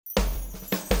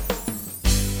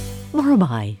Or am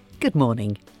I? Good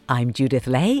morning. I'm Judith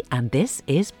Lay and this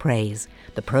is Praise,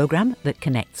 the programme that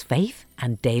connects faith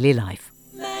and daily life.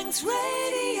 Manx Radio.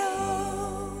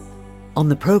 On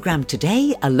the programme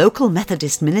today, a local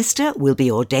Methodist minister will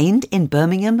be ordained in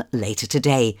Birmingham later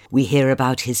today. We hear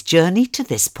about his journey to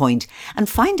this point and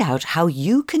find out how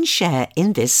you can share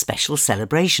in this special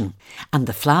celebration. And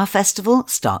the Flower Festival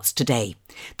starts today.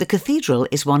 The cathedral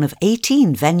is one of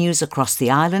 18 venues across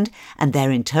the island and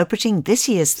they're interpreting this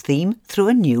year's theme through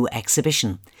a new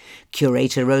exhibition.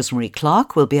 Curator Rosemary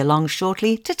Clark will be along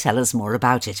shortly to tell us more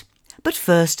about it. But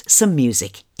first, some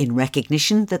music, in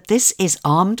recognition that this is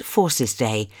Armed Forces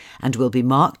Day and will be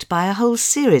marked by a whole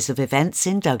series of events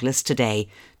in Douglas today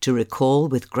to recall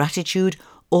with gratitude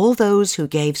all those who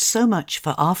gave so much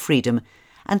for our freedom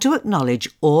and to acknowledge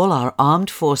all our armed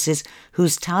forces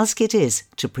whose task it is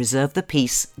to preserve the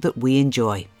peace that we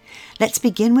enjoy. Let's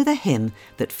begin with a hymn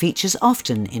that features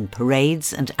often in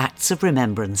parades and acts of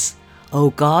remembrance. O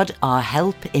God, our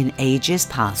help in ages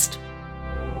past.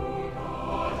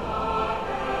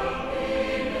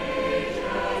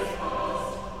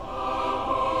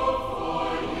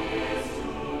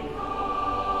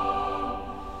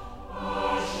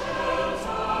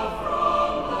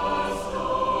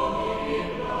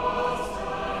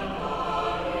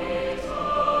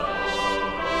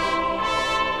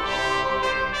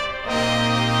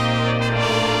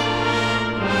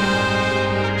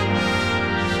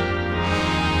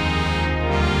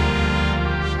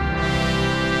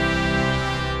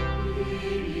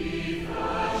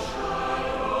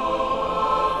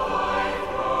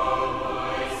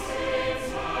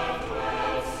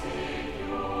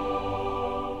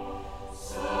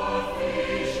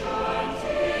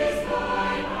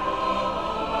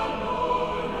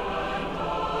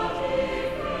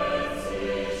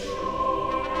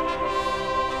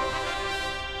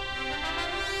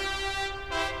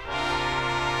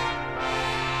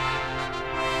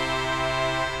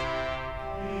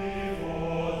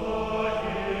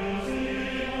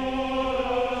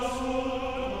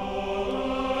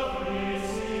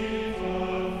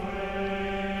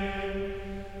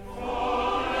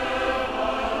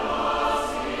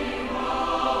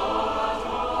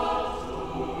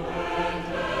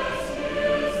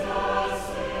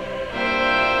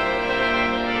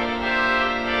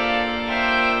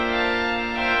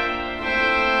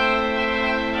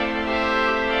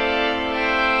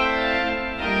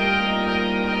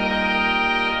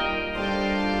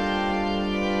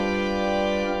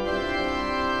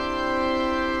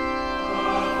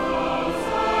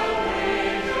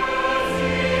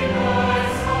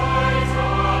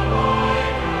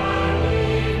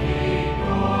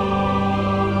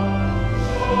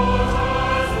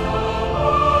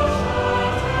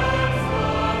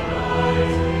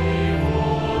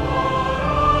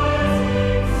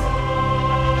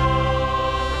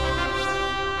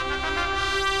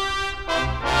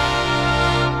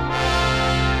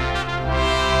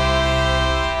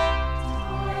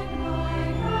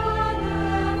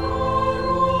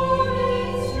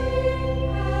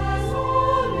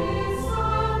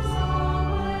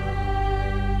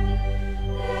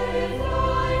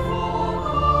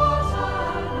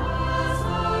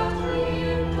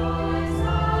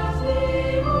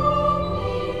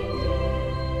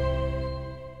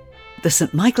 The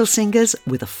St Michael Singers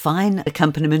with a fine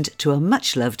accompaniment to a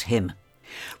much-loved hymn.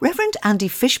 Reverend Andy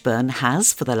Fishburn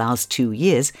has, for the last 2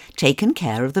 years, taken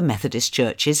care of the Methodist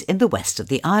churches in the west of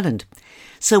the island.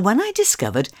 So when I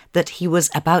discovered that he was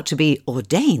about to be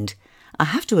ordained, I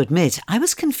have to admit I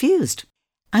was confused.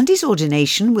 Andy's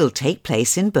ordination will take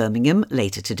place in Birmingham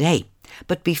later today.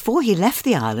 But before he left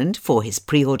the island for his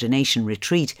pre-ordination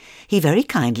retreat, he very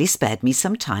kindly spared me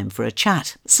some time for a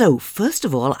chat. So, first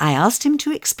of all, I asked him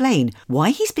to explain why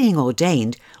he's being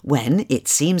ordained when it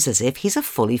seems as if he's a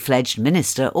fully fledged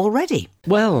minister already.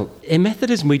 Well, in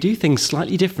Methodism we do things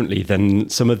slightly differently than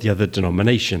some of the other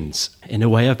denominations. In a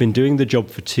way, I've been doing the job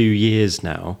for 2 years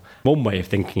now. One way of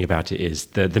thinking about it is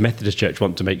the Methodist Church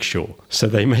want to make sure. So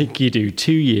they make you do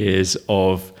 2 years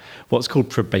of what's called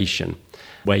probation,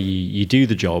 where you do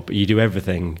the job, you do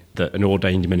everything that an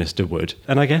ordained minister would.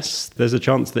 And I guess there's a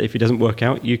chance that if it doesn't work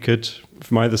out, you could,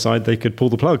 from either side, they could pull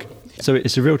the plug. So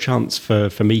it's a real chance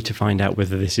for me to find out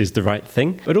whether this is the right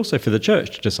thing, but also for the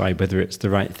church to decide whether it's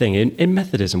the right thing. In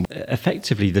Methodism,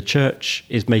 effectively, the church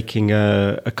is making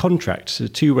a contract, a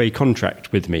two-way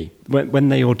contract with me. When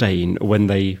they ordain or when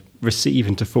they receive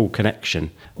into full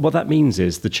connection, what that means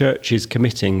is the church is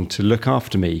committing to look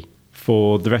after me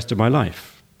for the rest of my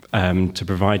life, to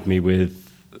provide me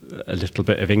with a little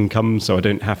bit of income so I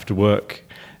don't have to work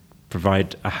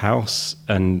provide a house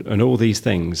and all these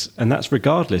things. And that's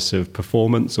regardless of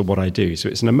performance or what I do. So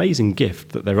it's an amazing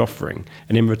gift that they're offering.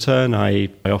 And in return, I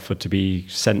offer to be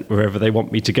sent wherever they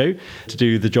want me to go to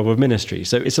do the job of ministry.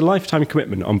 So it's a lifetime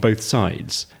commitment on both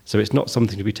sides. So it's not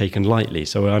something to be taken lightly.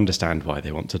 So I understand why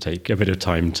they want to take a bit of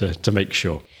time to make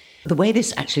sure. The way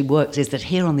this actually works is that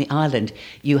here on the island,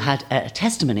 you had a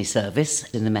testimony service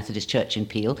in the Methodist Church in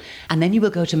Peel, and then you will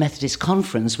go to Methodist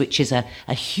Conference, which is a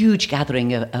huge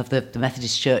gathering of the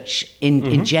Methodist Church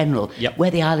in general, where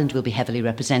the island will be heavily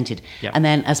represented. Yep. And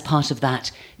then as part of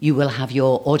that, you will have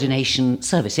your ordination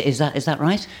service. Is that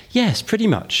right? Yes, pretty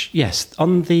much, yes.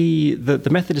 On the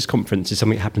Methodist Conference is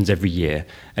something that happens every year,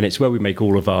 and it's where we make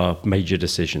all of our major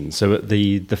decisions. So at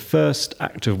the first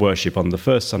act of worship on the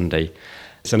first Sunday,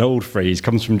 it's an old phrase,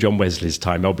 comes from John Wesley's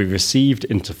time, I'll be received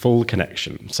into full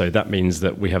connection. So that means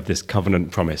that we have this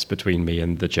covenant promise between me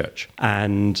and the church.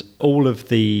 And all of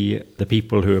the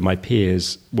people who are my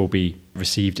peers will be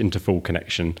received into full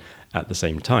connection at the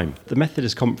same time. The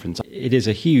Methodist Conference, it is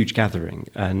a huge gathering,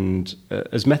 and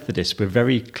as Methodists, we're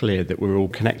very clear that we're all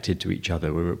connected to each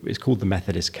other. It's called the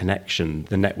Methodist Connection,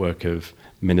 the network of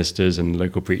ministers and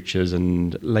local preachers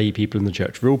and lay people in the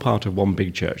church. We're all part of one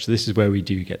big church. So this is where we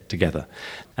do get together.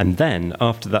 And then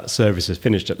after that service is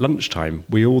finished at lunchtime,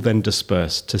 we all then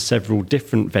disperse to several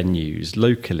different venues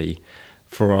locally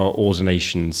for our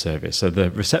ordination service. So the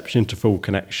reception to full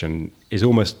connection is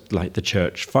almost like the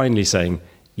church finally saying,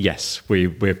 yes,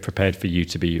 we're prepared for you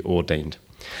to be ordained.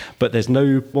 But there's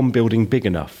no one building big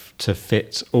enough to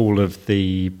fit all of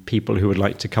the people who would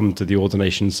like to come to the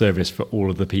ordination service for all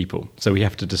of the people. So we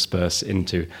have to disperse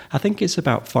into, I think it's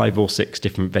about 5 or 6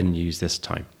 different venues this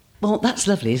time. Well, that's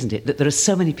lovely, isn't it? That there are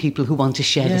so many people who want to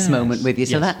share this moment with you.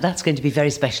 So that's going to be very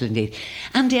special indeed.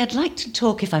 Andy, I'd like to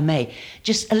talk, if I may,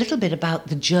 just a little bit about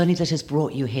the journey that has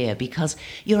brought you here, because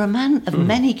you're a man of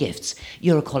many gifts.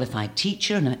 You're a qualified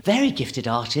teacher and a very gifted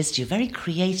artist. You're very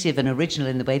creative and original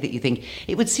in the way that you think.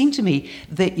 It would seem to me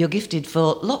that you're gifted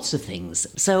for lots of things.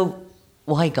 So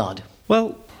why God?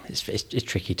 Well, it's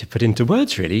tricky to put into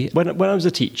words, really. When I was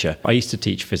a teacher, I used to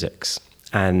teach physics.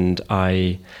 And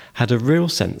I had a real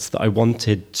sense that I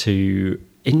wanted to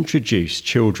introduce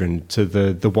children to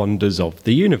the wonders of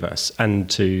the universe and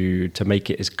to make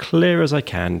it as clear as I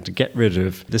can, to get rid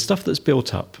of the stuff that's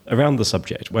built up around the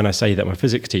subject. When I say that I'm a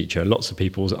physics teacher, lots of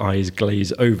people's eyes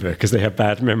glaze over because they have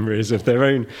bad memories of their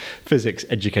own physics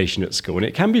education at school. And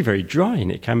it can be very dry and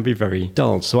it can be very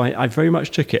dull. So I very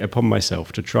much took it upon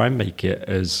myself to try and make it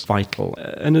as vital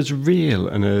and as real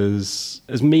and as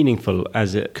meaningful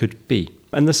as it could be.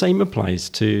 And the same applies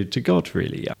to God,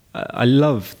 really. I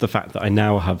love the fact that I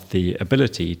now have the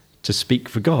ability to speak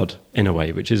for God in a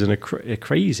way, which is a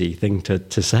crazy thing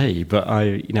to say. But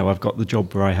I've got the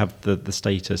job where I have the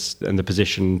status and the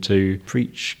position to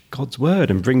preach God's word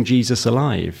and bring Jesus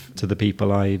alive to the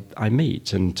people I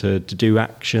meet, and to do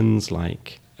actions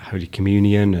like Holy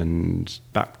Communion and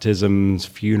baptisms,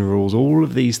 funerals, all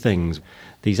of these things.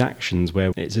 These actions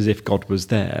where it's as if God was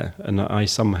there, and I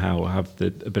somehow have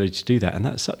the ability to do that, and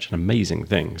that's such an amazing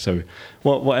thing. So,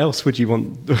 what else would you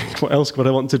want? What else would I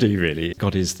want to do? Really,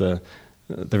 God is the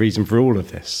reason for all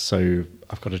of this. So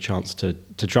I've got a chance to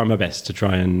try my best to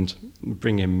try and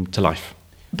bring Him to life.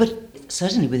 But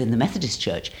certainly within the Methodist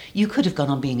Church, you could have gone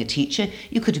on being a teacher,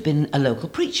 you could have been a local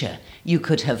preacher, you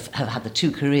could have had the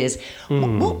 2 careers.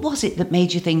 What was it that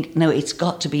made you think, no, it's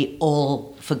got to be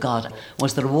all for God?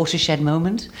 Was there a watershed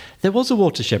moment? There was a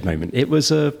watershed moment.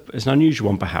 It's an unusual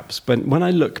one perhaps, but when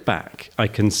I look back, I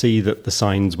can see that the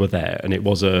signs were there, and it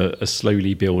was a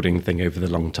slowly building thing over the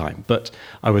long time. But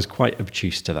I was quite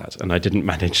obtuse to that, and I didn't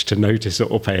manage to notice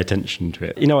it or pay attention to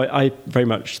it. I very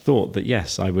much thought that,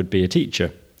 yes, I would be a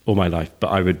teacher all my life, but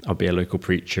I'll be a local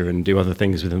preacher and do other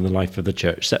things within the life of the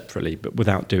church separately, but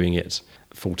without doing it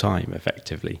full time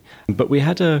effectively. But we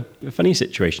had a funny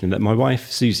situation in that my wife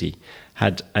Susie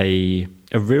had a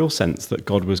real sense that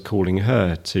God was calling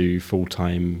her to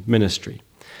full-time ministry,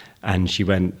 and she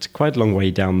went quite a long way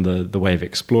down the way of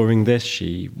exploring this.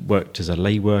 She worked as a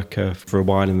lay worker for a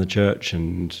while in the church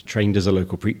and trained as a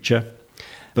local preacher.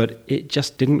 But it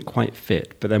just didn't quite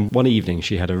fit. But then one evening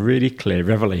she had a really clear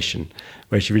revelation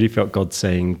where she really felt God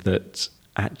saying that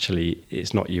actually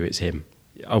it's not you, it's Him.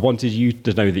 I wanted you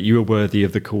to know that you were worthy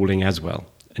of the calling as well,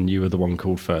 and you were the one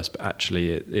called first, but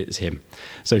actually it's Him.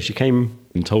 So she came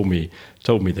and told me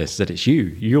this, that it's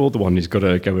you. You're the one who's got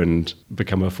to go and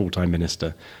become a full-time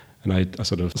minister. And I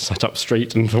sort of sat up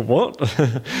straight and thought, what?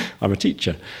 I'm a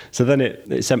teacher. So then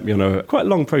it sent me on a quite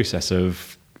long process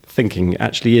of thinking,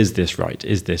 actually, is this right?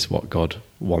 Is this what God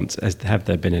wants? Have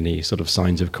there been any sort of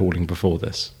signs of calling before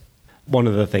this? One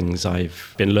of the things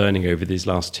I've been learning over these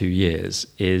last 2 years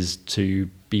is to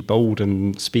be bold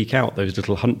and speak out those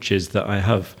little hunches that I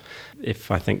have. If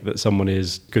I think that someone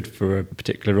is good for a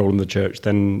particular role in the church,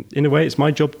 then in a way it's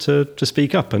my job to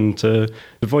speak up and to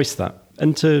voice that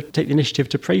and to take the initiative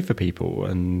to pray for people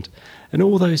and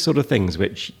all those sort of things,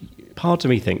 which part of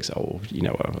me thinks, I'll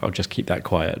just keep that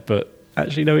quiet. But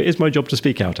actually, no, it is my job to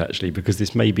speak out, actually, because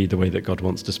this may be the way that God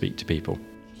wants to speak to people.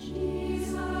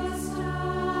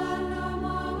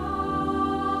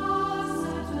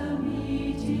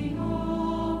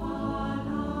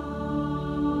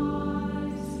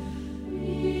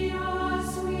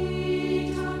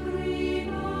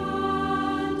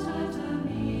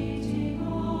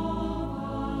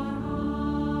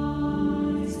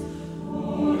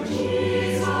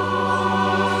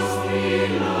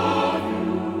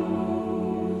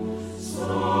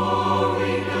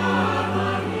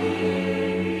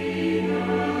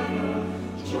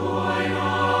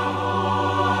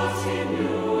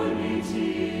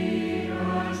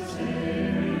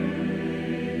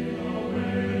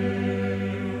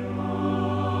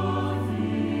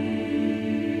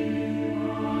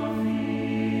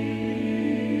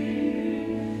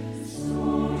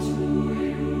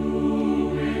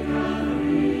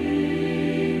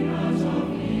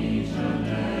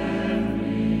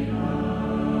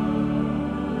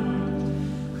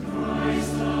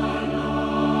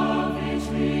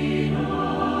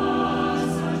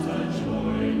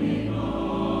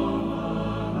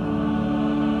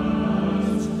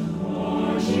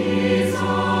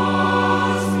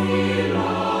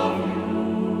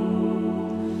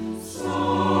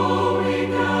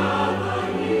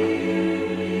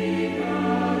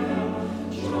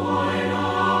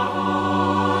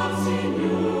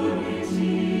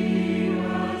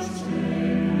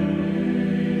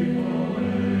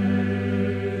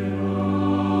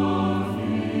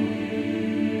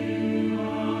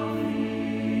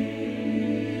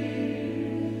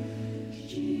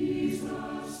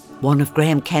 One of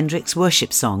Graham Kendrick's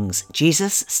worship songs,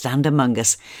 Jesus Stand Among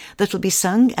Us, that will be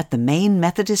sung at the main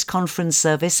Methodist Conference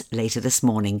service later this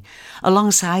morning,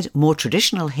 alongside more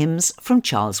traditional hymns from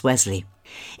Charles Wesley.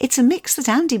 It's a mix that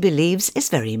Andy believes is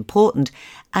very important,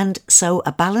 and so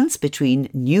a balance between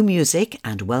new music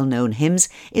and well-known hymns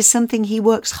is something he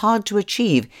works hard to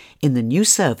achieve in the new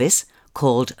service,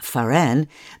 called Faren,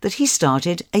 that he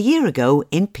started a year ago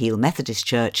in Peel Methodist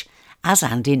Church, as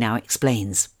Andy now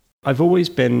explains. I've always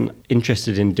been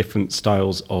interested in different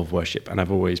styles of worship, and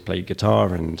I've always played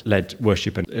guitar and led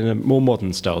worship in a more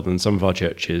modern style than some of our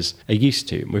churches are used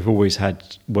to. We've always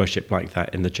had worship like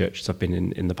that in the churches I've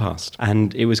been in the past.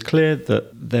 And it was clear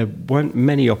that there weren't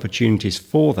many opportunities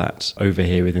for that over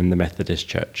here within the Methodist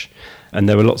Church. And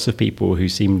there were lots of people who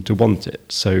seemed to want it.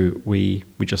 So we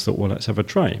just thought, well, let's have a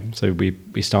try. So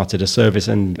we started a service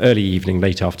in early evening,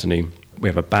 late afternoon. We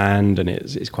have a band, and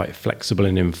it's quite flexible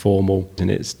and informal,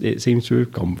 and it seems to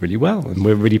have gone really well. And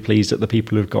we're really pleased that the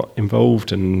people who've got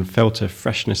involved and felt a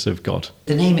freshness of God.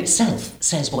 The name itself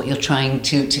says what you're trying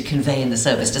to convey in the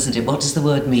service, doesn't it? What does the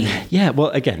word mean? Yeah, well,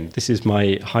 again, this is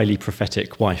my highly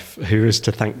prophetic wife who is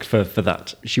to thank for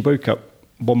that. She woke up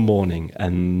one morning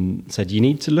and said, you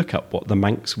need to look up what the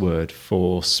Manx word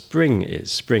for spring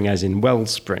is. Spring as in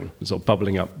wellspring, sort of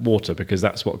bubbling up water, because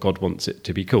that's what God wants it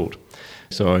to be called.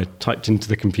 So I typed into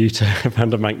the computer,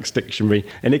 found a Manx dictionary,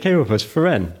 and it came up as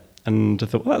Faren. And I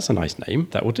thought, well, that's a nice name,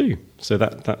 that will do. So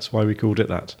that's why we called it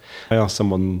that. I asked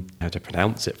someone how to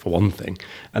pronounce it, for one thing,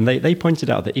 and they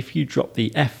pointed out that if you drop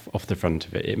the F off the front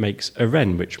of it, it makes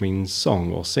Aren, which means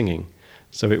song or singing.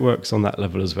 So it works on that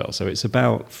level as well. So it's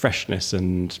about freshness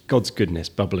and God's goodness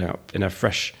bubbling up in a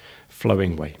fresh,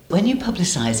 flowing way. When you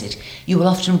publicise it, you will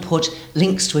often put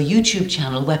links to a YouTube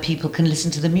channel where people can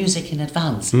listen to the music in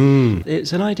advance.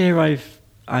 It's an idea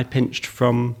I pinched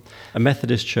from a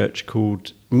Methodist church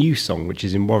called New Song, which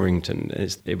is in Warrington.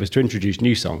 It was to introduce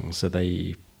new songs, so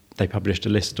they published a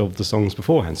list of the songs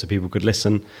beforehand so people could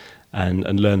listen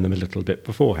and learn them a little bit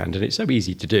beforehand. And it's so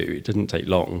easy to do, it didn't take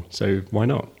long, so why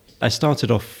not? I started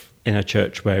off in a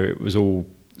church where it was all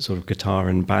sort of guitar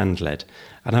and band led,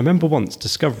 and I remember once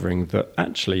discovering that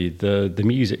actually the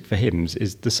music for hymns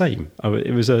is the same.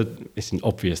 It's an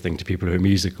obvious thing to people who are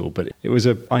musical, but it was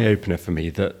an eye-opener for me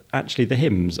that actually the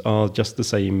hymns are just the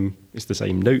same. It's the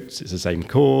same notes, it's the same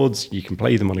chords, you can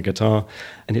play them on a guitar,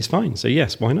 and it's fine. So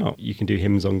yes, why not? You can do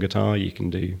hymns on guitar, you can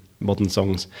do modern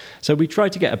songs. So we try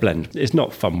to get a blend. It's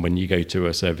not fun when you go to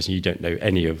a service and you don't know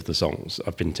any of the songs.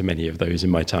 I've been to many of those in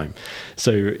my time.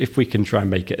 So if we can try and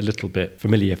make it a little bit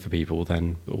familiar for people,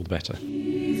 then all the better.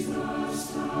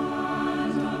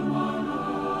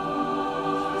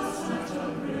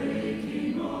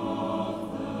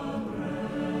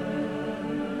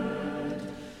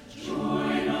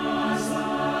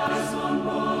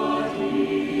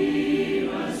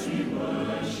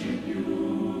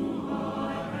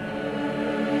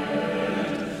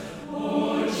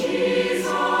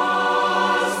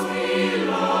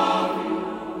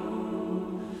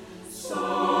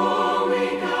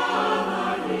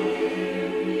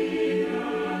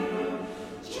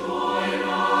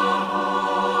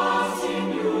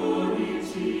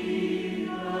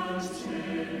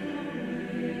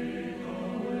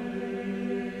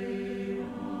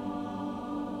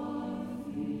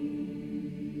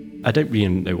 I don't really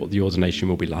know what the ordination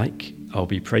will be like. I'll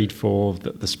be prayed for,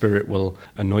 that the Spirit will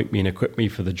anoint me and equip me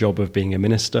for the job of being a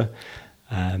minister.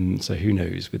 So who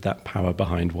knows, with that power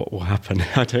behind, what will happen?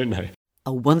 I don't know.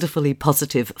 A wonderfully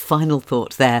positive final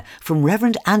thought there from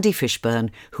Reverend Andy Fishburn,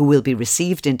 who will be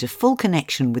received into full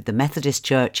connection with the Methodist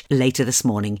Church later this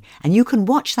morning. And you can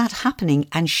watch that happening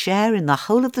and share in the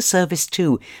whole of the service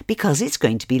too, because it's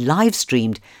going to be live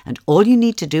streamed. And all you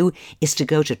need to do is to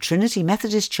go to Trinity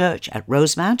Methodist Church at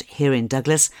Rosemount here in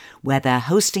Douglas, where they're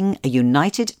hosting a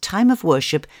united time of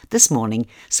worship this morning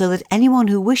so that anyone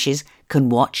who wishes can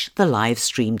watch the live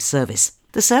streamed service.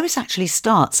 The service actually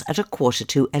starts at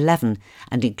 11:15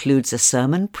 and includes a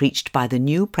sermon preached by the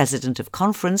new President of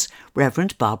Conference,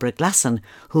 Reverend Barbara Glasson,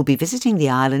 who'll be visiting the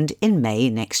island in May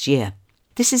next year.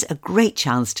 This is a great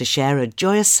chance to share a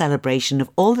joyous celebration of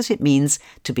all that it means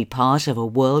to be part of a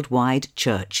worldwide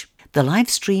church. The live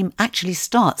stream actually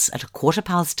starts at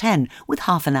 10:15 with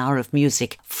half an hour of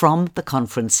music from the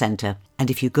conference centre. And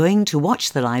if you're going to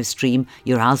watch the live stream,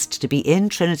 you're asked to be in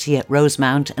Trinity at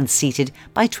Rosemount and seated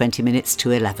by 20 minutes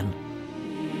to 11.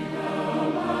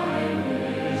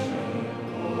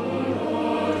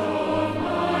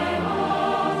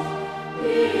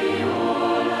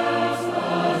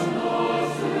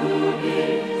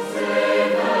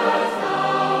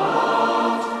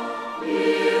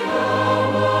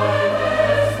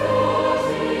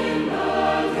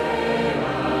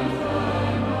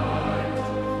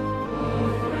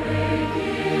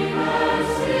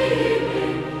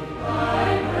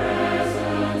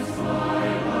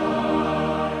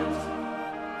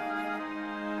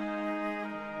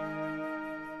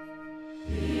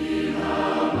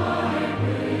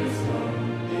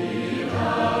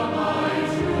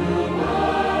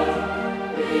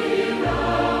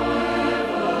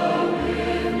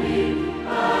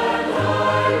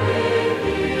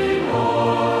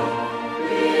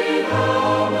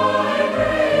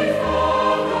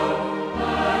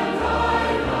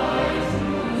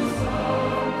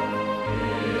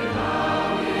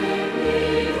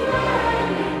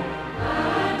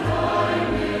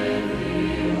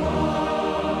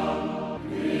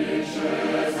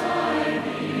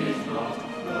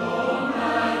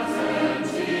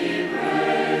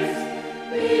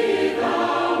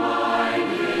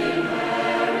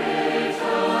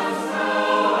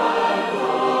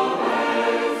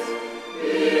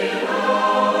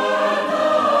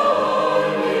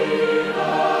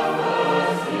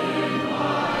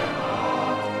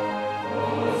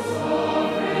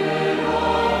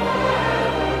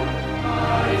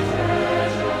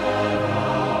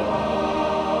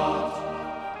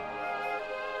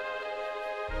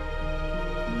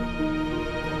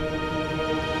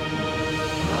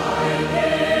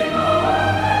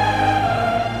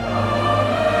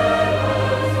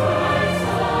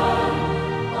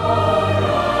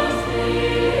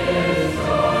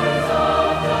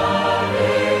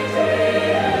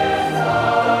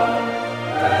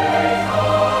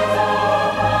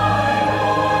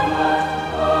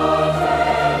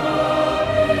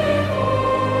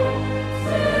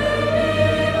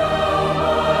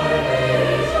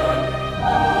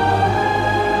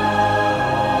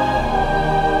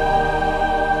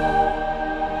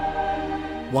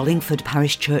 Wallingford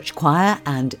Parish Church Choir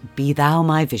and Be Thou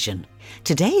My Vision.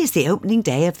 Today is the opening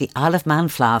day of the Isle of Man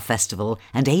Flower Festival,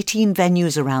 and 18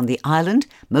 venues around the island,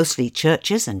 mostly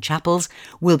churches and chapels,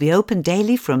 will be open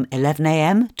daily from 11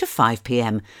 a.m. to 5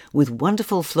 p.m, with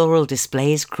wonderful floral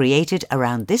displays created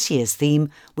around this year's theme,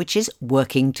 which is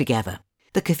Working Together.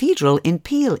 The cathedral in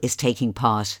Peel is taking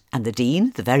part, and the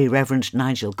Dean, the Very Reverend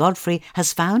Nigel Godfrey,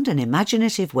 has found an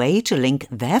imaginative way to link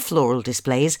their floral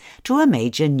displays to a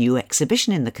major new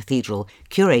exhibition in the cathedral,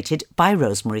 curated by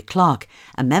Rosemary Clark,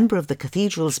 a member of the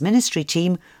cathedral's ministry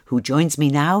team, who joins me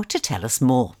now to tell us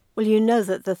more. Well, you know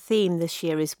that the theme this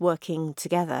year is Working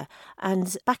Together,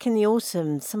 and back in the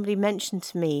autumn somebody mentioned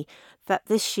to me that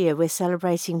this year we're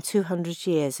celebrating 200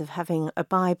 years of having a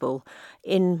Bible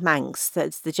in Manx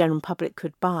that the general public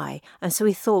could buy. And so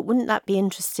we thought, wouldn't that be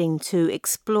interesting to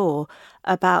explore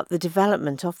about the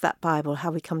development of that Bible,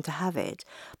 how we come to have it,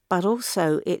 but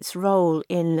also its role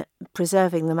in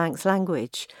preserving the Manx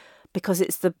language, because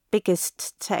it's the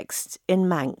biggest text in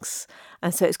Manx,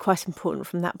 and so it's quite important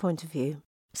from that point of view.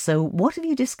 So what have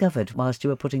you discovered whilst you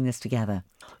were putting this together?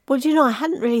 Well, I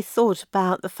hadn't really thought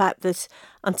about the fact that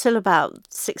until about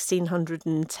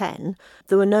 1610,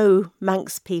 there were no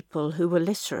Manx people who were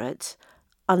literate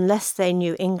unless they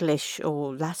knew English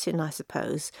or Latin, I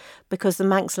suppose, because the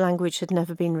Manx language had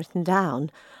never been written down,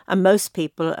 and most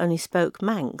people only spoke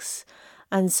Manx.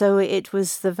 And so it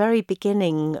was the very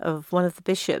beginning of one of the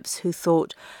bishops who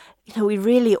thought we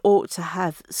really ought to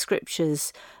have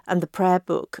scriptures and the prayer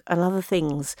book and other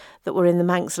things that were in the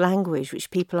Manx language,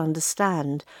 which people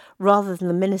understand, rather than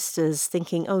the ministers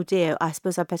thinking, oh dear, I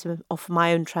suppose I better offer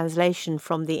my own translation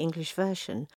from the English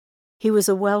version. He was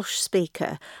a Welsh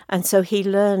speaker, and so he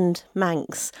learned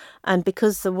Manx. And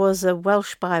because there was a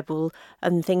Welsh Bible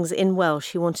and things in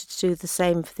Welsh, he wanted to do the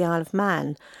same for the Isle of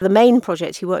Man. The main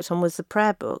project he worked on was the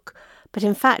prayer book, but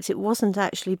in fact it wasn't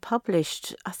actually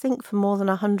published, I think, for more than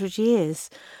 100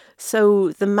 years. So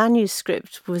the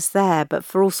manuscript was there, but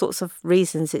for all sorts of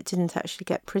reasons it didn't actually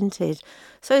get printed.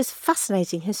 So it's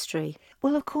fascinating history.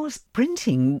 Well, of course,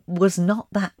 printing was not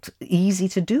that easy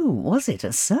to do, was it?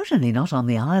 Certainly not on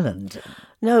the island.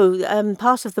 No,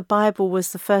 part of the Bible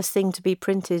was the first thing to be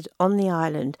printed on the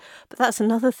island. But that's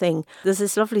another thing. There's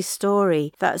this lovely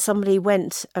story that somebody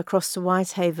went across to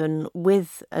Whitehaven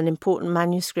with an important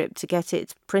manuscript to get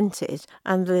it printed,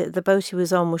 and the boat he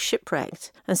was on was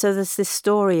shipwrecked. And so there's this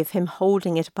story of him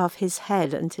holding it above his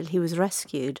head until he was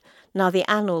rescued. Now, the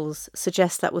annals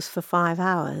suggest that was for 5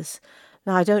 hours.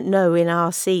 Now, I don't know in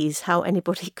our seas how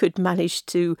anybody could manage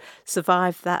to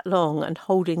survive that long and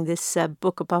holding this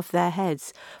book above their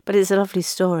heads, but it's a lovely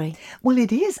story. Well,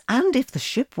 it is, and if the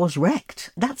ship was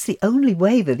wrecked, that's the only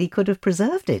way that he could have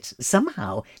preserved it,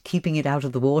 somehow keeping it out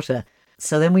of the water.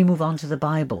 So then we move on to the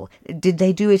Bible. Did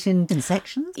they do it in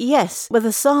sections? Yes. Well,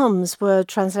 the Psalms were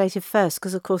translated first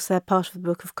because, of course, they're part of the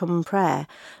Book of Common Prayer.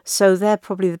 So they're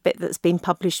probably the bit that's been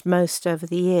published most over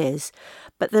the years.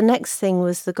 But the next thing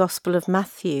was the Gospel of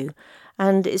Matthew.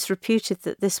 And it's reputed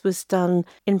that this was done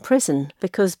in prison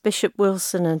because Bishop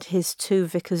Wilson and his 2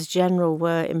 vicars general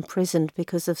were imprisoned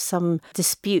because of some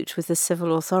dispute with the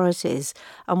civil authorities.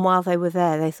 And while they were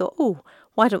there, they thought,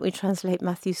 why don't we translate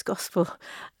Matthew's Gospel?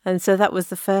 And so that was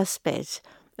the first bit.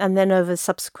 And then over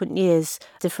subsequent years,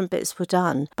 different bits were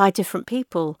done by different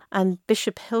people. And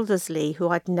Bishop Hildersley, who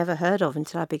I'd never heard of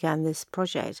until I began this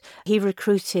project, he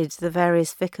recruited the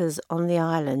various vicars on the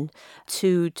island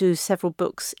to do several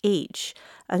books each.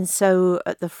 And so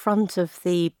at the front of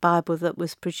the Bible that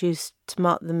was produced to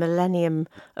mark the millennium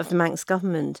of the Manx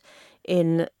government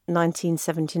in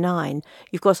 1979,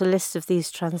 you've got a list of these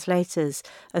translators,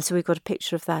 and so we've got a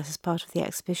picture of that as part of the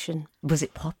exhibition. Was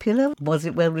it popular? Was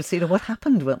it well received? What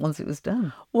happened once it was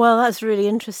done? Well, that's really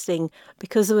interesting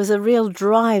because there was a real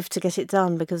drive to get it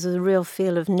done because there was a real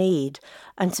feel of need.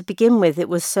 And to begin with, it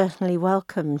was certainly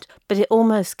welcomed, but it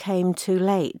almost came too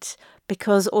late.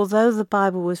 Because although the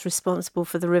Bible was responsible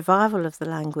for the revival of the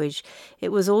language, it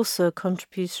was also a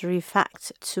contributory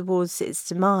fact towards its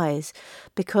demise,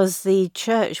 because the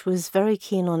church was very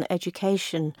keen on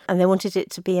education and they wanted it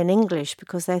to be in English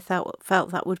because they felt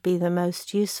that would be the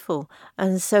most useful.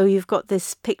 And so you've got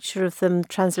this picture of them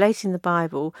translating the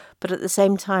Bible, but at the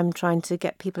same time trying to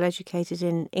get people educated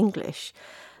in English.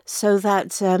 So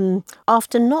that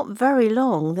after not very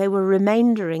long, they were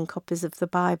remaindering copies of the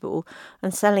Bible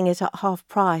and selling it at half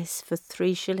price for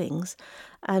 3 shillings,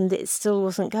 and it still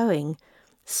wasn't going.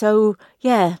 So,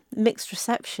 yeah, mixed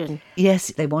reception.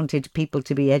 Yes, they wanted people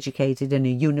to be educated in a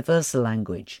universal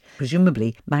language.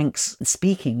 Presumably, Manx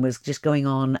speaking was just going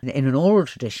on in an oral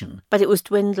tradition. But it was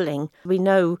dwindling. We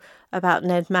know about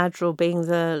Ned Madrill being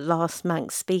the last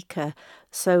Manx speaker,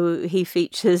 so he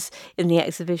features in the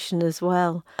exhibition as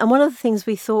well. And one of the things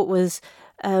we thought was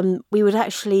we would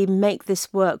actually make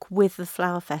this work with the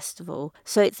Flower Festival.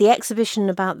 So the exhibition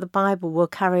about the Bible will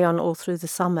carry on all through the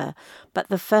summer, but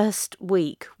the first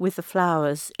week with the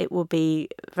flowers, it will be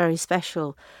very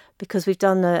special because we've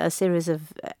done a series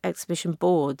of exhibition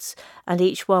boards and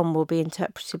each one will be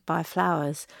interpreted by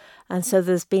flowers. And so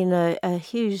there's been a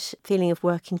huge feeling of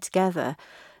working together.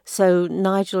 So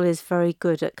Nigel is very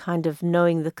good at kind of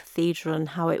knowing the cathedral and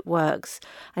how it works.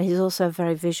 And he's also a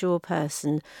very visual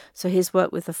person. So he's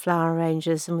worked with the flower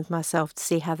arrangers and with myself to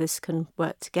see how this can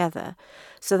work together.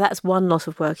 So that's one lot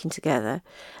of working together.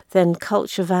 Then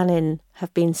Culture Vannin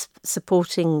have been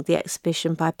supporting the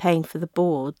exhibition by paying for the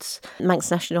boards. Manx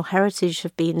National Heritage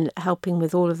have been helping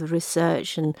with all of the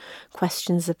research and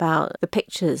questions about the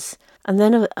pictures. And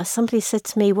then somebody said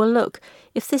to me, well, look,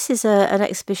 if this is an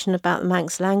exhibition about the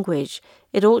Manx language,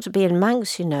 it ought to be in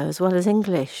Manx, as well as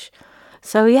English.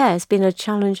 So, yeah, it's been a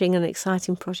challenging and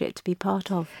exciting project to be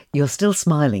part of. You're still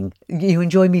smiling. You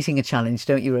enjoy meeting a challenge,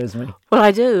 don't you, Rosemary? Well,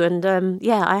 I do. And,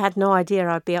 I had no idea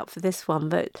I'd be up for this one.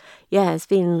 But, yeah, it's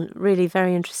been really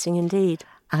very interesting indeed.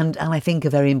 and I think a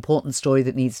very important story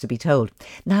that needs to be told.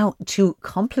 Now, to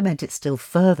complement it still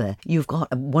further, you've got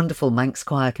a wonderful Manx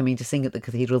choir coming to sing at the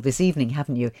cathedral this evening,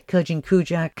 haven't you? Kurjin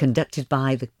Kuja, conducted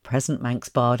by the present Manx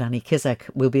bard Annie Kizak,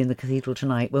 will be in the cathedral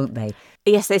tonight, won't they?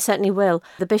 Yes, they certainly will.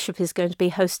 The bishop is going to be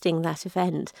hosting that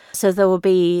event. So there will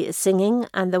be singing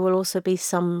and there will also be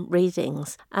some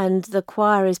readings. And the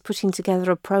choir is putting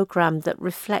together a programme that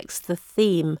reflects the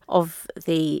theme of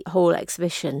the whole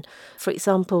exhibition. For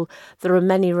example, there are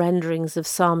many renderings of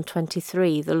Psalm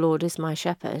 23, "The Lord is my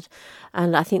shepherd,"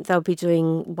 and I think they'll be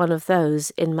doing one of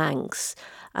those in Manx.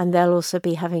 And they'll also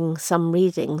be having some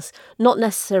readings, not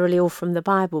necessarily all from the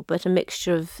Bible, but a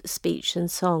mixture of speech and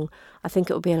song. I think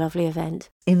it will be a lovely event.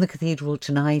 In the cathedral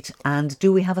tonight, and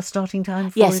do we have a starting time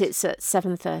for Yes, it? it's at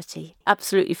 7:30.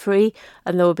 Absolutely free,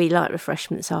 and there will be light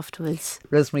refreshments afterwards.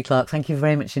 Rosemary Clark, thank you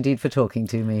very much indeed for talking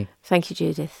to me. Thank you,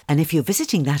 Judith. And if you're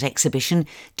visiting that exhibition,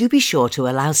 do be sure to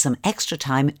allow some extra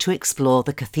time to explore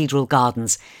the cathedral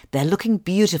gardens. They're looking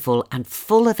beautiful and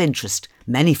full of interest.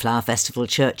 Many Flower Festival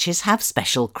churches have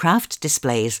special craft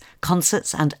displays,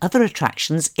 concerts and other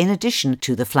attractions in addition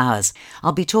to the flowers.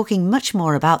 I'll be talking much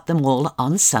more about them all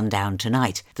on Sundown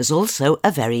tonight. There's also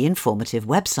a very informative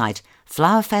website,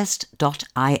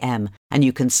 flowerfest.im, and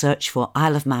you can search for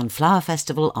Isle of Man Flower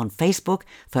Festival on Facebook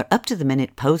for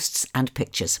up-to-the-minute posts and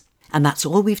pictures. And that's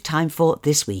all we've time for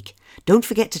this week. Don't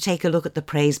forget to take a look at the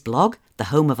Praise blog, the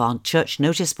home of our church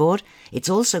notice board. It's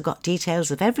also got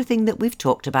details of everything that we've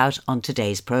talked about on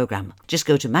today's programme. Just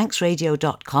go to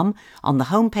manxradio.com, on the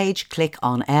homepage click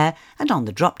on air, and on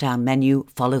the drop-down menu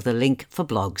follow the link for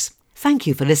blogs. Thank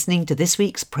you for listening to this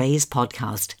week's Praise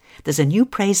podcast. There's a new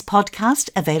Praise podcast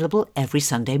available every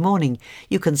Sunday morning.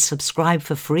 You can subscribe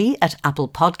for free at Apple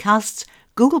Podcasts,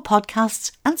 Google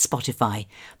Podcasts and Spotify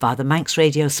via the Manx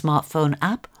Radio smartphone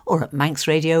app or at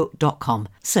manxradio.com.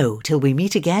 So, till we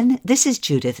meet again, this is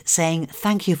Judith saying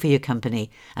thank you for your company,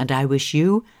 and I wish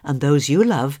you and those you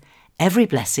love every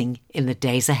blessing in the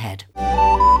days ahead.